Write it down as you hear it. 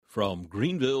From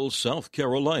Greenville, South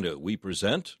Carolina, we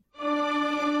present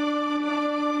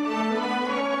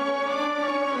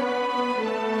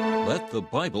Let the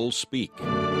Bible Speak.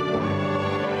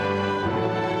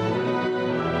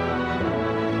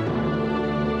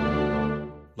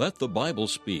 Let the Bible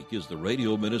Speak is the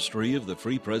radio ministry of the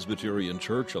Free Presbyterian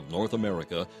Church of North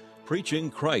America,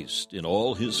 preaching Christ in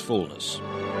all His fullness.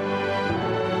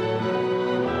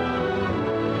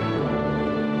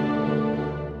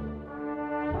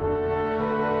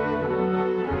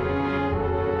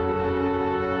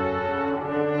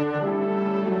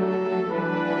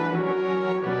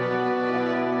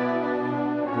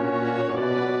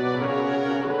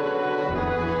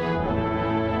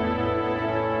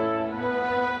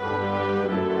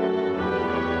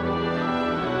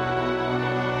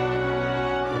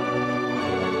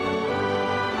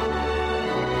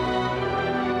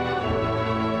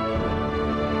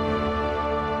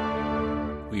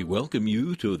 Welcome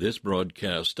you to this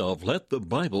broadcast of Let the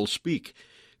Bible Speak,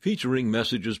 featuring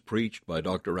messages preached by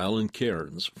Dr. Alan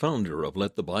Cairns, founder of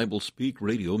Let the Bible Speak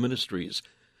Radio Ministries.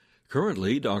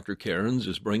 Currently, Dr. Cairns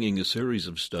is bringing a series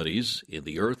of studies in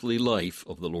the earthly life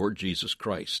of the Lord Jesus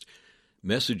Christ,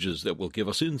 messages that will give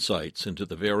us insights into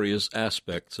the various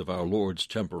aspects of our Lord's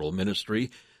temporal ministry,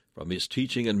 from His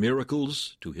teaching and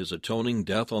miracles to His atoning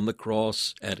death on the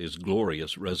cross and His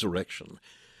glorious resurrection.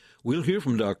 We'll hear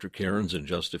from Dr. Cairns in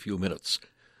just a few minutes.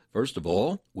 First of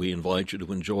all, we invite you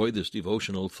to enjoy this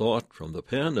devotional thought from the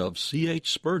pen of C.H.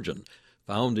 Spurgeon,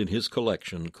 found in his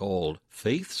collection called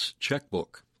Faith's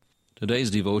Checkbook. Today's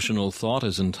devotional thought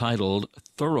is entitled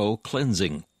Thorough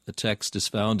Cleansing. The text is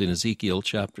found in Ezekiel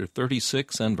chapter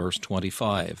 36 and verse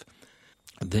 25.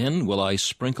 Then will I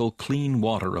sprinkle clean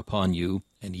water upon you,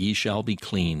 and ye shall be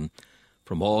clean.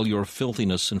 From all your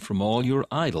filthiness and from all your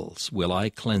idols will I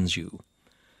cleanse you.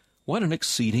 What an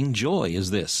exceeding joy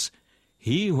is this!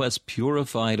 He who has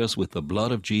purified us with the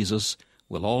blood of Jesus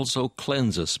will also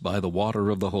cleanse us by the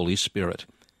water of the Holy Spirit.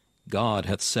 God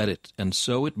hath said it, and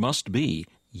so it must be,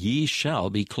 ye shall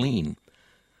be clean.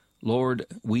 Lord,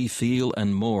 we feel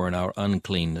and mourn our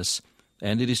uncleanness,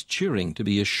 and it is cheering to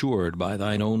be assured by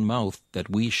thine own mouth that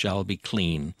we shall be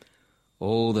clean.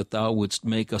 Oh, that thou wouldst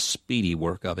make a speedy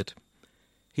work of it.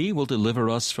 He will deliver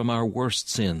us from our worst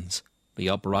sins, the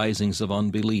uprisings of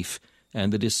unbelief,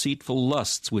 and the deceitful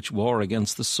lusts which war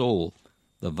against the soul,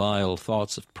 the vile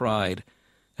thoughts of pride,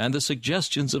 and the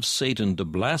suggestions of Satan to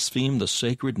blaspheme the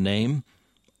sacred name.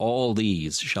 All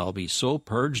these shall be so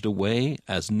purged away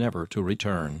as never to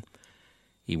return.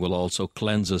 He will also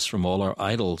cleanse us from all our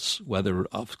idols, whether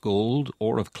of gold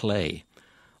or of clay,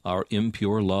 our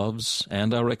impure loves,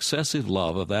 and our excessive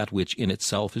love of that which in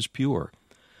itself is pure.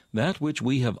 That which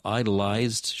we have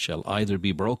idolized shall either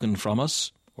be broken from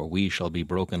us, or we shall be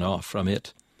broken off from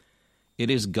it. It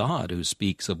is God who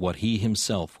speaks of what He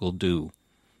Himself will do.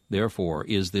 Therefore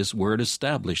is this word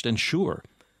established and sure,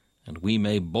 and we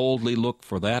may boldly look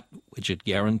for that which it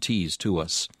guarantees to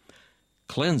us.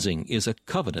 Cleansing is a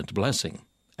covenant blessing,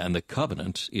 and the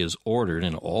covenant is ordered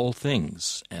in all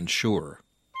things and sure.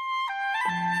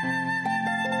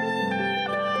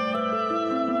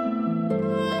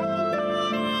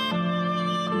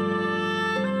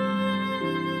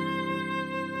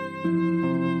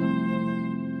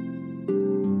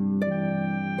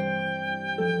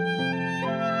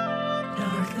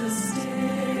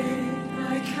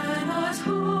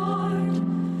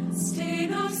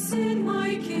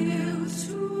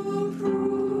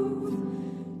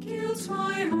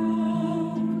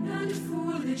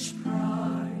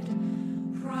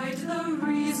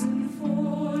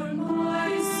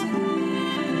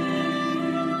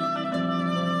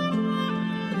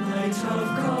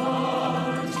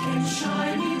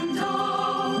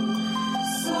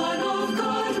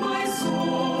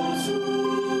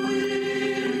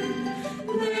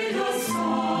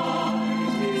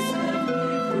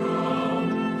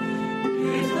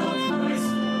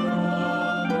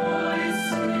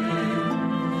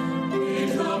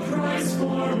 For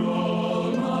all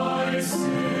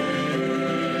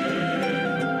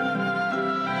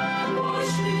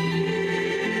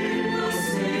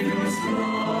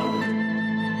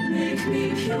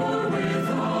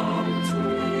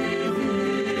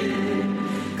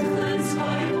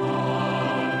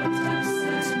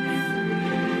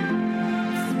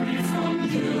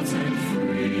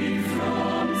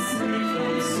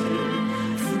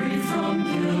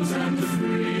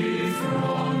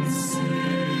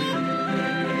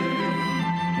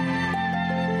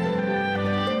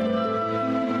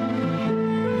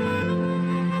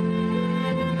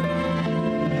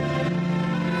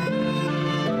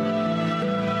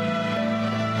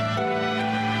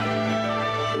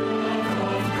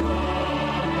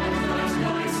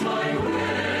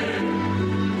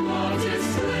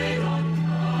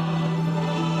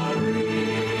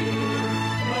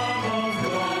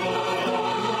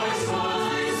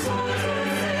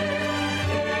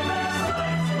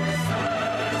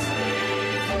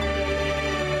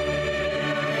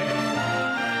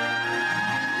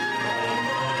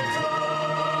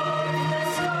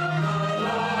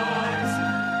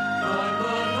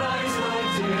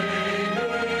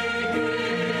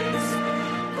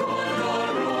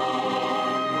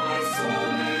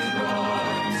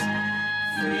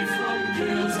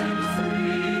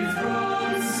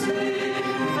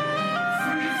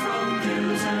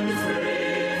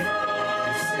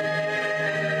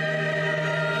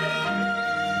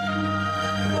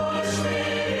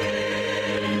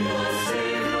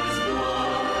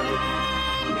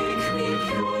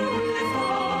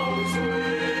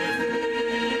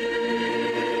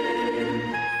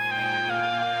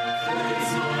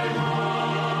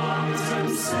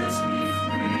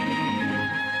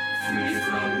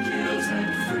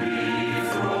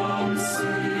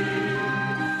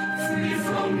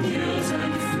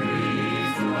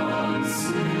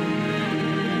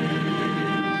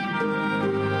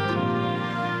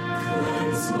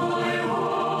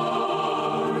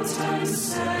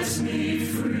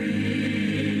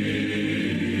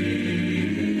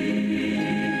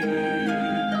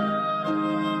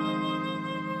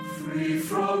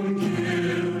from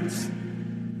guilt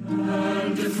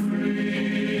and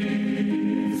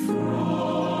free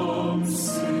from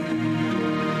sin.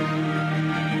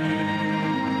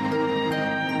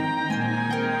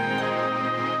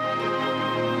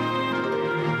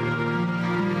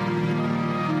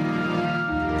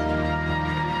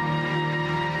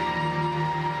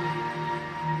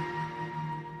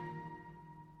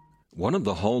 One of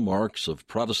the hallmarks of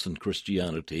Protestant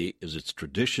Christianity is its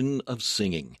tradition of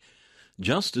singing.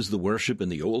 Just as the worship in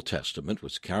the Old Testament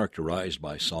was characterized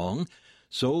by song,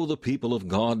 so the people of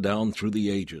God down through the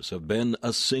ages have been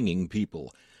a singing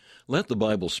people. Let the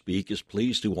Bible Speak is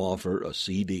pleased to offer a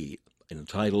CD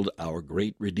entitled Our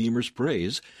Great Redeemer's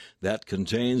Praise that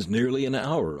contains nearly an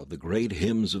hour of the great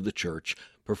hymns of the church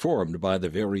performed by the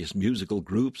various musical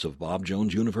groups of Bob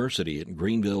Jones University in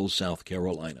Greenville, South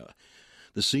Carolina.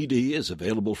 The CD is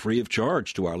available free of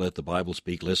charge to our Let the Bible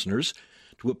Speak listeners.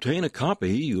 To obtain a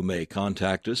copy, you may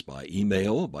contact us by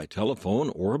email, by telephone,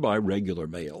 or by regular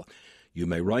mail. You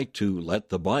may write to Let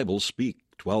the Bible Speak,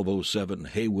 1207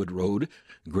 Haywood Road,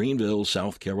 Greenville,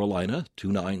 South Carolina,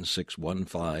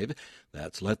 29615.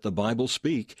 That's Let the Bible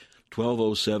Speak,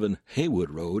 1207 Haywood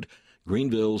Road,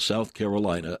 Greenville, South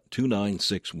Carolina,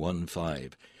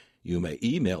 29615. You may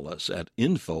email us at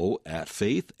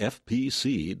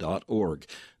info@faithfpc.org.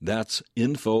 That's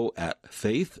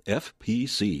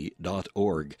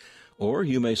info@faithfpc.org. Or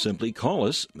you may simply call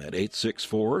us at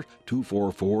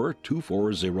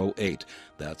 864-244-2408.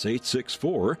 That's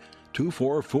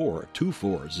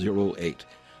 864-244-2408.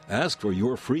 Ask for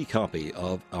your free copy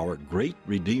of Our Great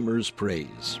Redeemer's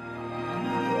Praise.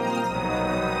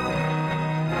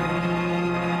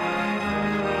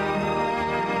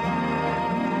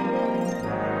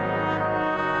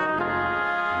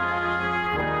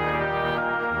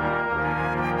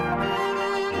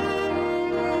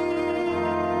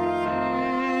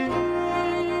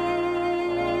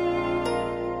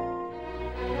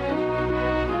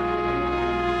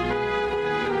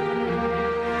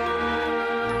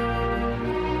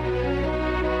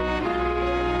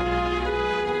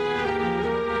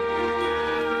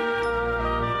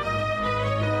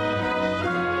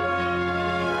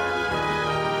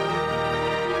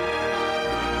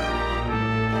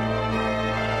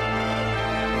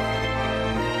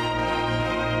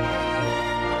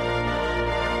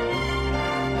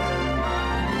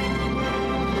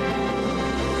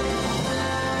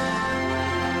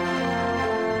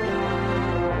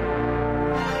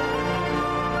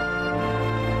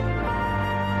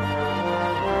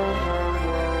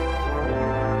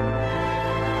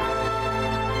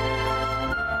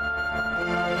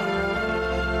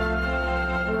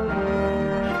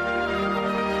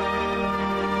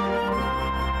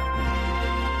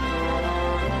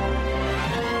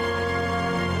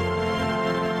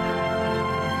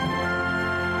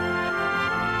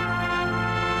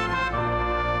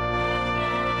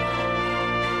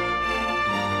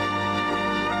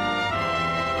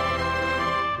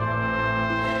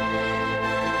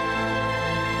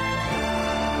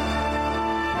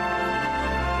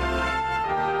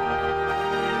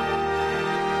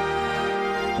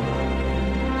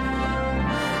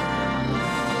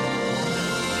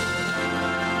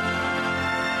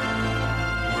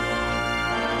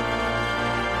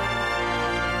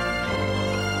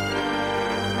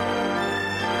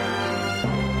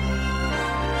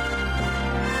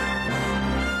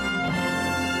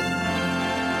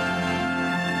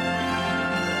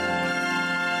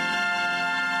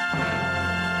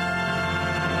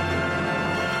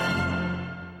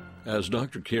 As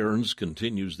Dr. Cairns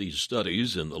continues these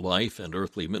studies in the life and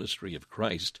earthly ministry of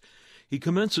Christ, he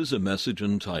commences a message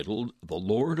entitled, The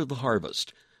Lord of the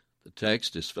Harvest. The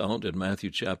text is found in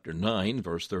Matthew chapter 9,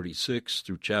 verse 36,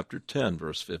 through chapter 10,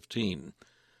 verse 15.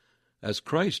 As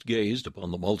Christ gazed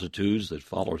upon the multitudes that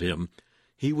followed him,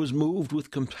 he was moved with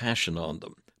compassion on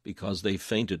them, because they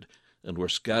fainted and were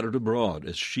scattered abroad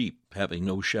as sheep having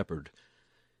no shepherd.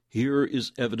 Here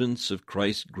is evidence of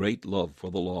Christ's great love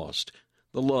for the lost,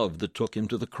 the love that took him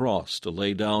to the cross to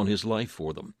lay down his life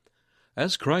for them.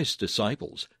 As Christ's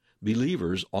disciples,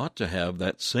 believers ought to have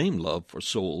that same love for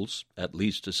souls, at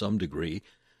least to some degree.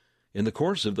 In the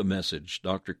course of the message,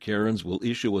 Dr. Cairns will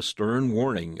issue a stern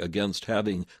warning against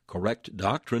having correct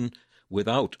doctrine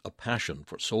without a passion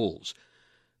for souls.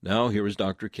 Now here is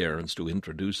Dr. Cairns to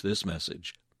introduce this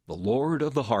message, The Lord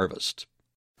of the Harvest.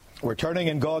 We're turning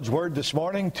in God's Word this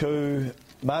morning to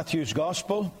Matthew's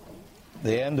Gospel,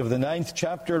 the end of the 9th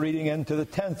chapter, reading into the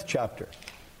 10th chapter.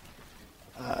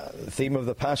 The theme of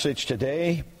the passage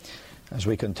today, as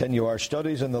we continue our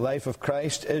studies in the life of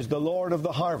Christ, is the Lord of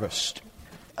the harvest.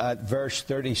 At verse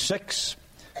 36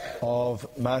 of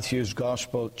Matthew's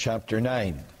Gospel, chapter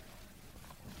 9.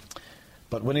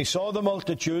 But when he saw the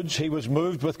multitudes, he was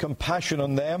moved with compassion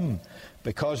on them,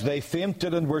 because they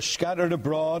fainted and were scattered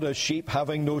abroad as sheep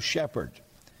having no shepherd.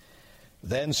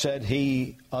 Then said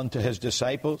he unto his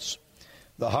disciples,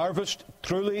 The harvest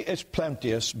truly is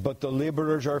plenteous, but the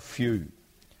labourers are few.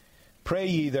 Pray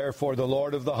ye therefore the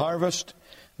Lord of the harvest,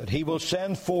 that he will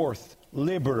send forth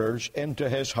labourers into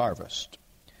his harvest.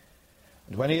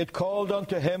 And when he had called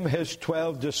unto him his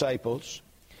 12 disciples,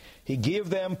 he gave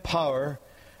them power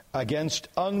against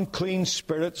unclean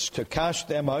spirits to cast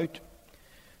them out,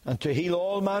 and to heal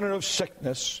all manner of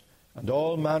sickness and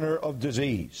all manner of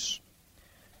disease.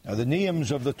 Now the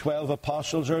names of the 12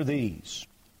 apostles are these: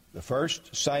 the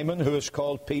first, Simon, who is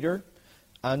called Peter,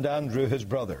 and Andrew his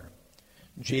brother,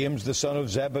 James the son of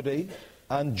Zebedee,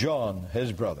 and John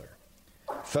his brother,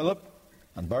 Philip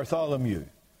and Bartholomew,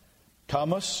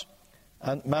 Thomas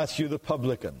and Matthew the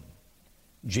publican,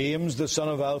 James the son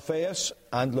of Alphaeus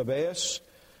and Lebbaeus,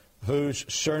 whose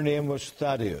surname was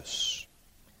Thaddeus,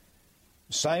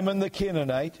 Simon the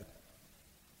Canaanite,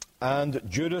 and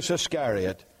Judas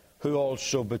Iscariot, who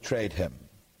also betrayed him.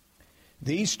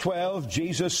 These 12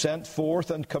 Jesus sent forth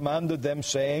and commanded them,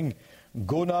 saying,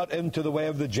 Go not into the way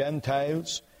of the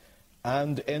Gentiles,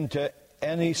 and into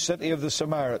any city of the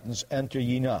Samaritans enter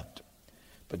ye not,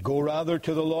 but go rather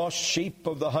to the lost sheep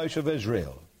of the house of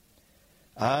Israel.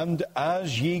 And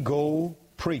as ye go,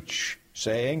 preach,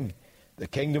 saying, The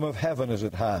kingdom of heaven is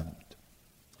at hand.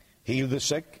 Heal the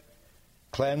sick,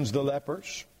 cleanse the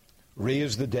lepers,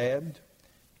 raise the dead,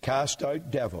 cast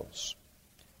out devils.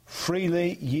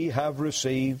 Freely ye have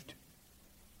received,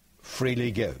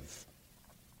 freely give.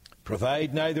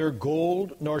 Provide neither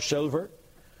gold nor silver,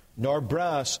 nor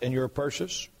brass in your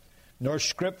purses, nor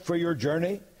scrip for your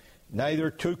journey, neither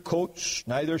 2 coats,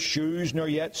 neither shoes, nor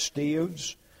yet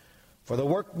staves, for the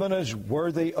workman is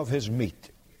worthy of his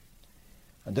meat.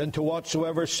 And into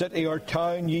whatsoever city or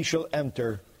town ye shall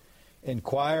enter,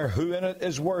 inquire who in it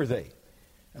is worthy,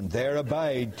 and there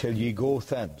abide till ye go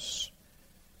thence.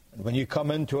 And when ye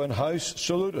come into an house,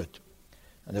 salute it.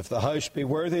 And if the house be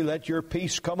worthy, let your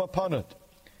peace come upon it.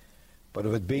 But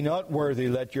if it be not worthy,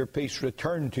 let your peace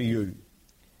return to you.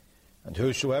 And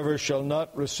whosoever shall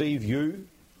not receive you,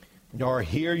 nor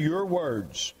hear your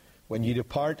words, when ye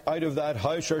depart out of that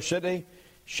house or city,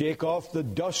 shake off the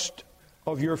dust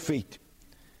of your feet.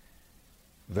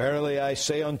 Verily I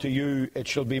say unto you, it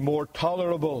shall be more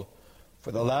tolerable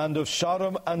for the land of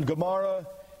Sodom and Gomorrah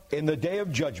in the day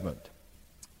of judgment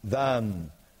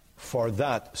than for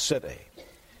that city.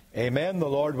 Amen. The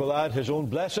Lord will add his own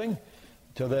blessing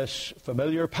to this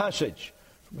familiar passage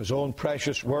from his own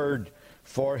precious word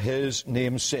for his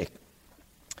name's sake.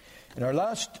 In our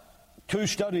last 2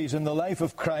 studies in the life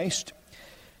of Christ,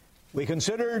 we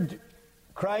considered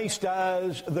Christ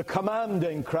as the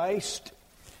commanding Christ.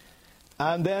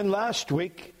 And then last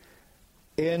week,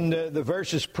 in the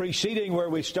verses preceding where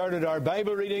we started our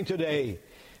Bible reading today,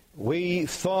 we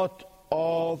thought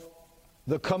of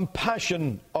the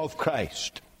compassion of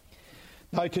Christ.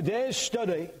 Now today's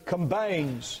study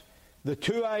combines the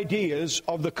 2 ideas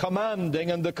of the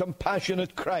commanding and the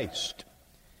compassionate Christ.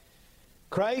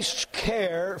 Christ's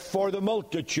care for the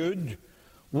multitude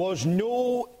was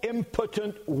no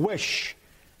impotent wish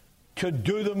to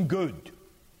do them good.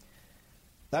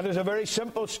 That is a very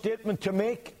simple statement to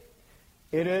make.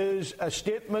 It is a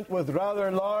statement with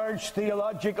rather large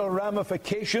theological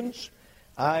ramifications.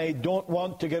 I don't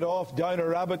want to get off down a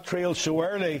rabbit trail so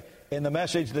early in the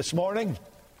message this morning,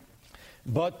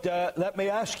 but let me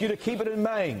ask you to keep it in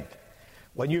mind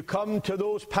when you come to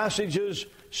those passages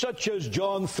such as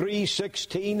John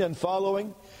 3:16 and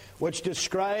following, which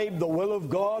describe the will of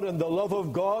God and the love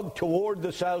of God toward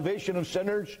the salvation of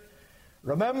sinners.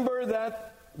 Remember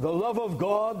that the love of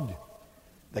God,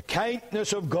 the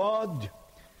kindness of God,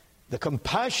 the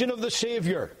compassion of the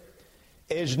Savior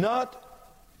is not,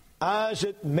 as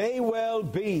it may well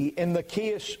be in the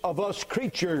case of us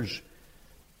creatures,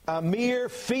 a mere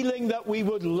feeling that we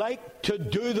would like to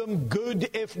do them good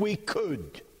if we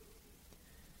could.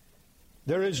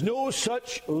 There is no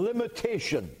such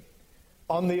limitation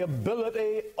on the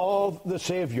ability of the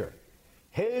Savior.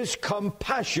 His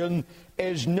compassion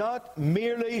is not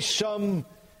merely some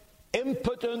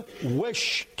impotent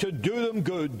wish to do them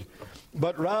good,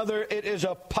 but rather it is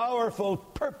a powerful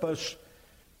purpose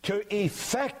to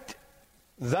effect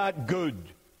that good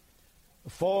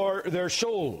for their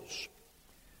souls.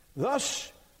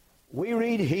 Thus, we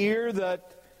read here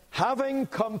that having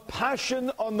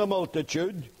compassion on the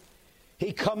multitude,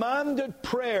 he commanded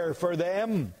prayer for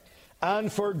them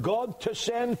and for God to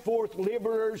send forth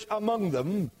laborers among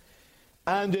them.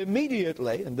 And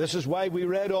immediately, and this is why we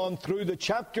read on through the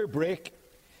chapter break,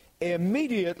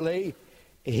 immediately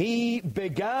he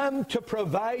began to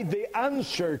provide the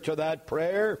answer to that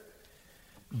prayer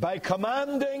by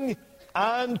commanding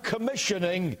and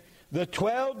commissioning the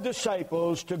 12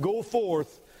 disciples to go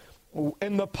forth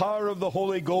in the power of the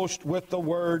Holy Ghost with the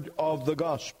word of the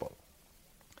gospel.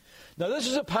 Now, this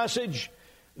is a passage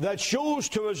that shows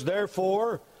to us,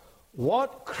 therefore,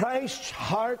 what Christ's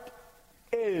heart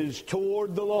is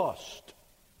toward the lost.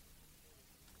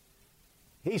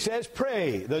 He says,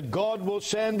 pray that God will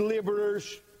send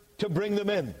laborers to bring them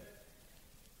in.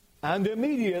 And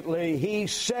immediately he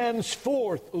sends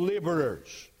forth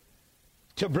laborers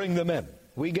to bring them in.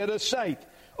 We get a sight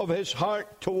of his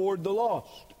heart toward the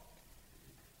lost.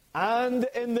 And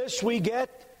in this we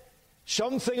get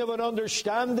something of an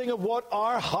understanding of what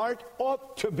our heart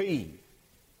ought to be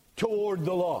toward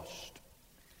the lost.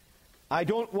 I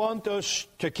don't want us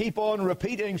to keep on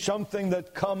repeating something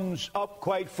that comes up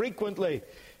quite frequently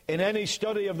in any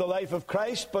study of the life of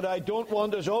Christ, but I don't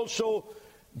want us also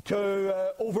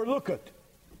to overlook it.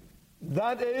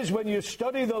 That is, when you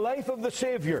study the life of the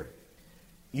Savior,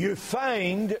 you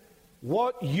find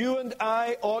what you and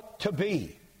I ought to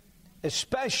be,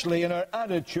 especially in our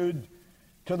attitude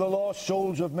to the lost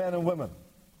souls of men and women.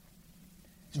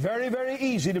 It's very, very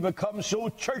easy to become so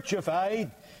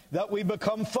churchified that we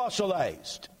become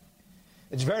fossilized.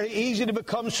 It's very easy to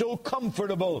become so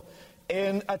comfortable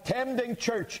in attending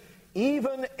church,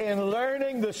 even in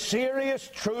learning the serious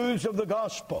truths of the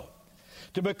gospel,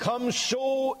 to become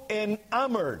so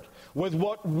enamored with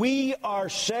what we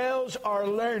ourselves are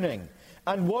learning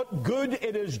and what good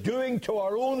it is doing to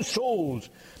our own souls,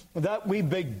 that we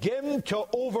begin to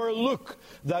overlook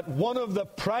that one of the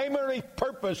primary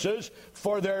purposes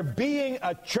for there being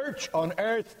a church on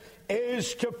earth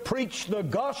is to preach the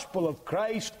gospel of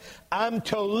Christ and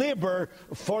to labor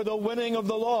for the winning of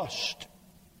the lost.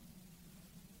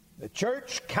 The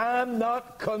church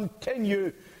cannot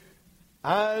continue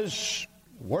as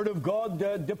Word of God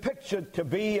depicts it to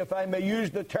be, if I may use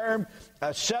the term,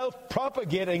 a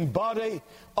self-propagating body,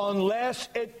 unless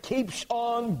it keeps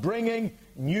on bringing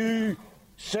new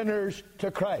sinners to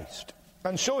Christ.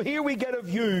 And so here we get a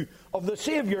view of the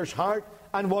Savior's heart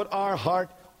and what our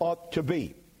heart ought to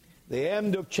be. The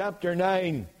end of chapter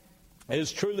 9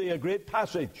 is truly a great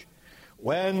passage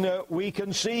when we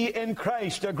can see in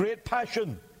Christ a great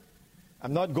passion.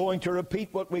 I'm not going to repeat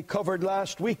what we covered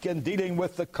last week in dealing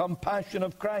with the compassion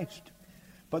of Christ.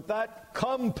 But that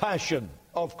compassion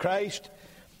of Christ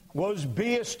was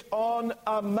based on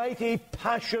a mighty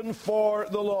passion for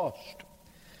the lost.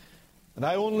 And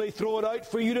I only throw it out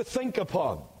for you to think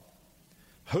upon.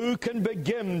 Who can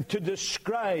begin to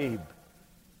describe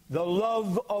the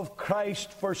love of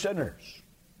Christ for sinners?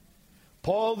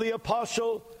 Paul the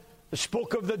Apostle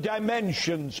spoke of the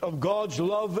dimensions of God's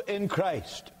love in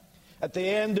Christ at the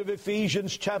end of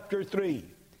Ephesians chapter 3.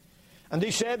 And he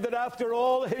said that after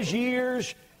all his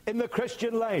years in the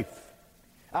Christian life,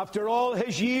 after all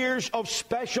his years of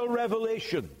special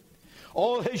revelation,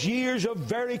 all his years of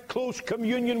very close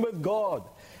communion with God,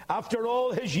 after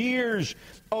all his years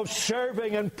of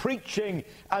serving and preaching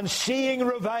and seeing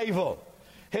revival,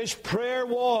 his prayer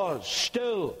was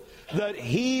still that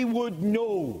he would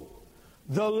know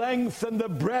the length and the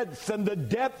breadth and the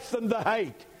depth and the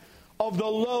height of the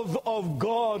love of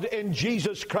God in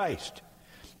Jesus Christ.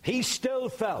 He still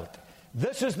felt,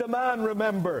 this is the man,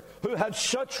 remember, who had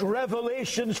such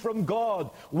revelations from God,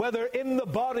 whether in the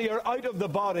body or out of the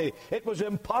body, it was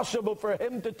impossible for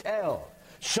him to tell.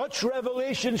 Such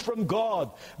revelations from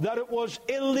God that it was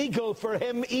illegal for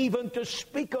him even to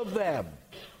speak of them.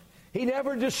 He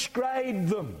never described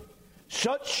them.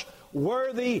 Such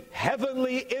were the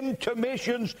heavenly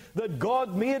intimations that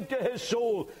God made to his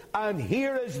soul. And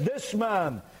here is this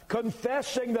man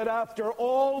confessing that after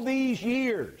all these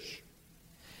years,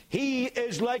 he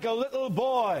is like a little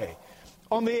boy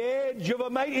on the edge of a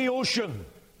mighty ocean.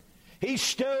 He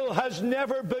still has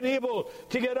never been able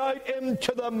to get out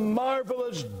into the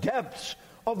marvelous depths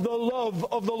of the love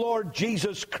of the Lord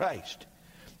Jesus Christ.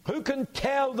 Who can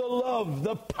tell the love,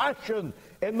 the passion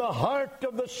in the heart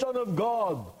of the Son of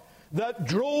God that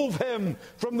drove him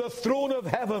from the throne of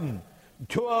heaven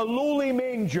to a lowly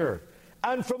manger,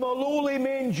 and from a lowly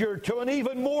manger to an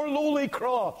even more lowly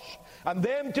cross, and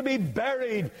then to be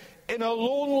buried in a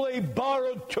lonely,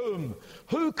 borrowed tomb?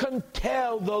 Who can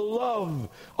tell the love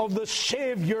of the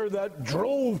Savior that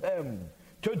drove him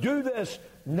to do this,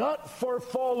 not for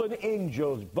fallen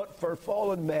angels, but for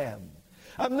fallen men?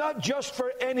 And not just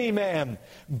for any man,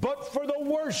 but for the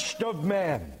worst of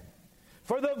men,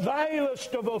 for the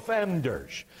vilest of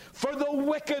offenders, for the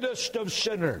wickedest of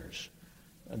sinners.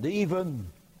 and even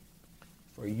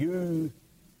for you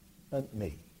and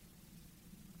me.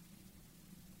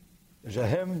 There's a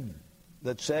hymn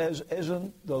that says,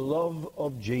 "Isn't the love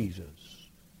of Jesus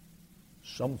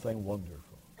something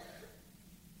wonderful?"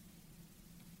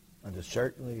 And it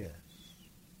certainly is.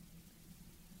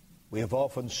 We have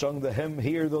often sung the hymn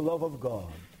here, "The love of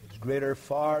God is greater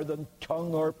far than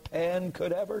tongue or pen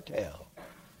could ever tell.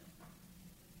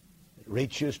 It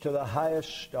reaches to the highest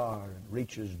star and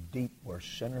reaches deep where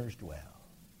sinners dwell."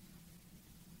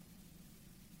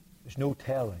 There's no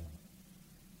telling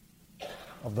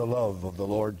of the love of the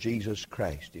Lord Jesus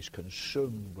Christ. He's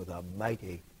consumed with a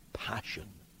mighty passion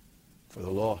for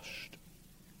the lost.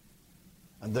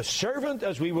 And the servant,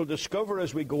 as we will discover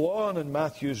as we go on in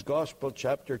Matthew's Gospel,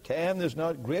 chapter 10, is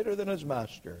not greater than his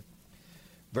master.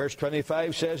 Verse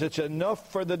 25 says, it's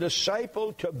enough for the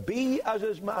disciple to be as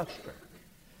his master.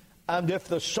 And if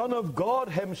the Son of God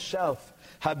himself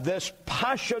had this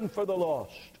passion for the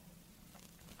lost,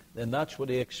 then that's what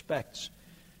he expects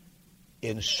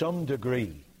in some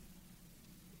degree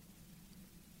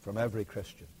from every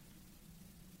Christian.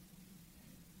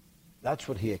 That's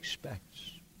what he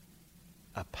expects.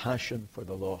 A passion for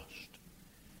the lost.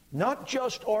 Not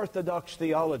just orthodox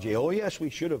theology. Oh yes, we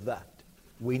should have that.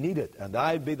 We need it. And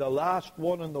I'd be the last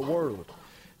one in the world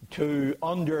to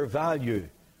undervalue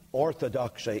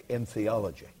orthodoxy in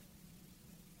theology.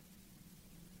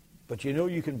 But you know,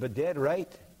 you can be dead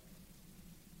right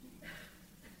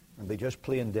and be just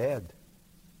plain dead.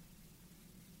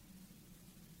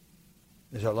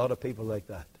 There's a lot of people like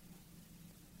that.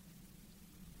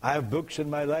 I have books in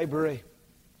my library,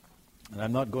 and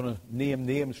I'm not going to name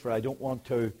names, for I don't want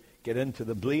to get into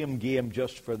the blame game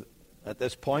just for at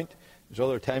this point. There's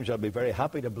other times I'll be very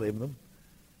happy to blame them,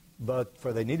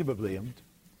 for they need to be blamed.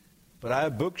 But I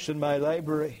have books in my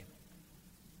library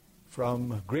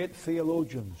from great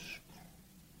theologians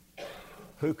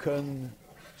who can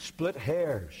split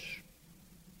hairs,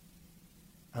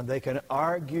 and they can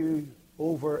argue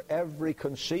over every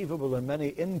conceivable and many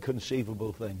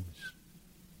inconceivable things.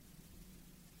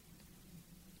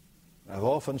 I've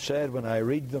often said when I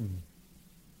read them,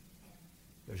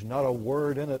 there's not a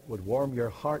word in it would warm your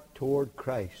heart toward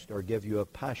Christ or give you a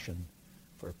passion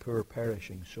for poor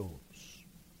perishing souls.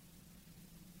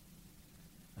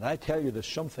 And I tell you, there's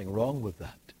something wrong with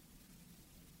that.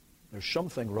 There's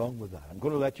something wrong with that. I'm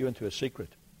going to let you into a secret.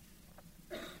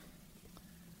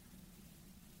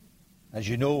 As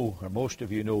you know, or most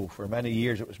of you know, for many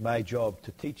years it was my job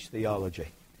to teach theology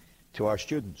to our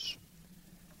students.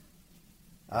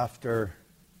 After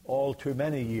all too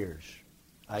many years,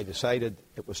 I decided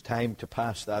it was time to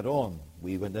pass that on.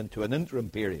 We went into an interim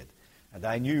period, and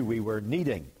I knew we were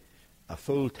needing a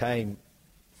full-time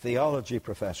theology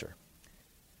professor.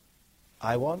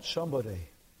 I want somebody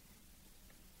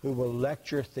who will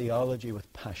lecture theology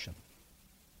with passion.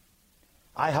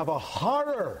 I have a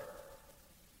horror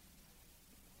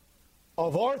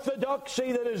of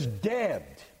orthodoxy that is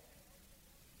dead,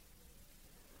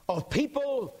 of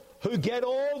people who get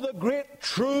all the great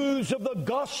truths of the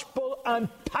gospel and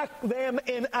pack them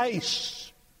in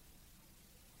ice.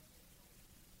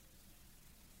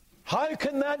 How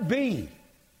can that be?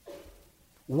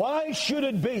 Why should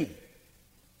it be?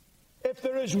 If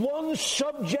there is one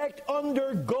subject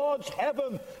under God's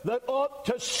heaven that ought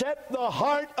to set the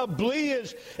heart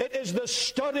ablaze, it is the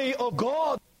study of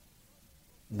God.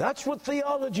 That's what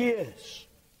theology is.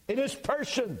 In His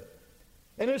person,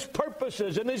 in His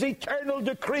purposes, in His eternal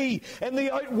decree, in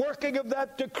the outworking of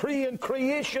that decree in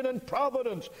creation and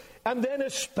providence, and then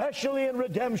especially in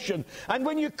redemption. And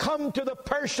when you come to the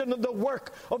person and the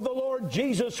work of the Lord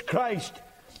Jesus Christ,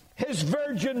 His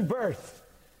virgin birth,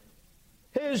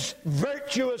 His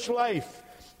virtuous life,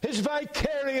 His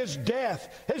vicarious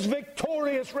death, His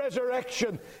victorious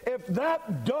resurrection, if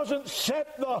that doesn't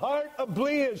set the heart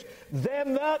ablaze,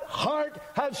 then that heart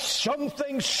has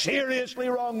something seriously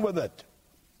wrong with it.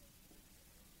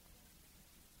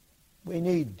 We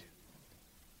need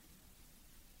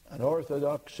an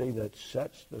orthodoxy that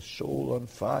sets the soul on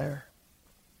fire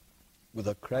with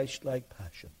a Christ-like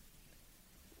passion.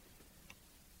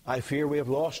 I fear we have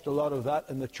lost a lot of that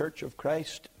in the Church of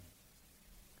Christ.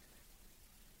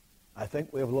 I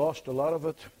think we have lost a lot of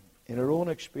it in our own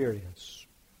experience.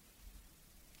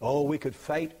 Oh, we could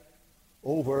fight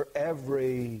over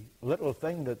every little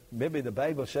thing that maybe the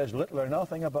Bible says little or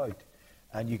nothing about.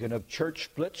 And you can have church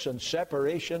splits and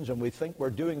separations, and we think we're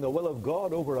doing the will of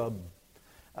God over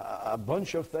a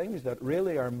bunch of things that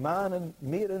really are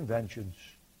man-made inventions.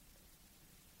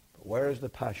 But where is the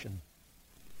passion?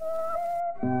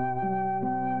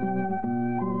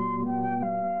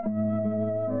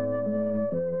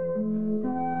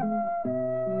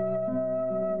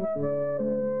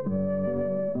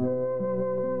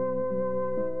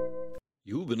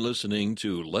 been listening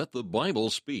to Let the Bible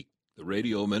Speak, the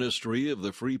radio ministry of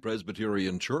the Free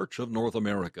Presbyterian Church of North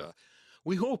America.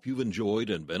 We hope you've enjoyed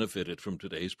and benefited from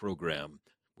today's program.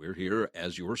 We're here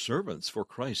as your servants for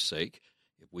Christ's sake.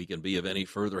 If we can be of any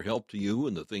further help to you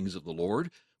in the things of the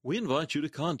Lord, we invite you to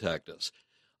contact us.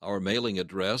 Our mailing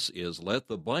address is Let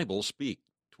the Bible Speak,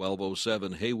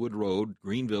 1207 Haywood Road,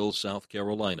 Greenville, South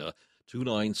Carolina,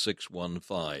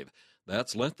 29615.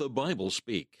 That's Let the Bible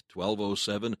Speak,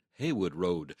 1207 Haywood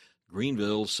Road,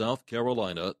 Greenville, South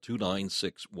Carolina,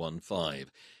 29615.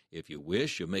 If you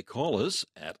wish, you may call us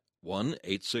at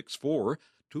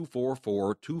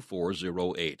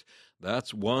 1-864-244-2408.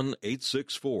 That's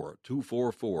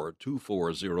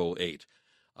 1-864-244-2408.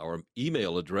 Our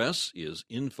email address is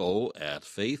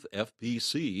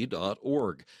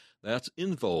info@faithfpc.org. That's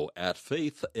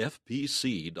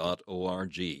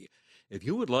info@faithfpc.org. If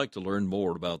you would like to learn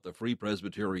more about the Free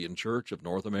Presbyterian Church of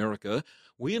North America,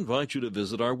 we invite you to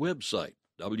visit our website,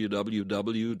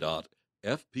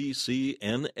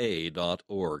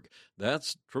 www.fpcna.org.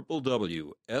 That's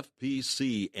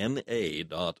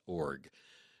www.fpcna.org.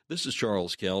 This is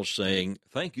Charles Kelch saying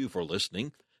thank you for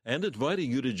listening and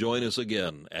inviting you to join us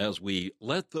again as we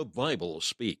Let the Bible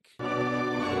Speak.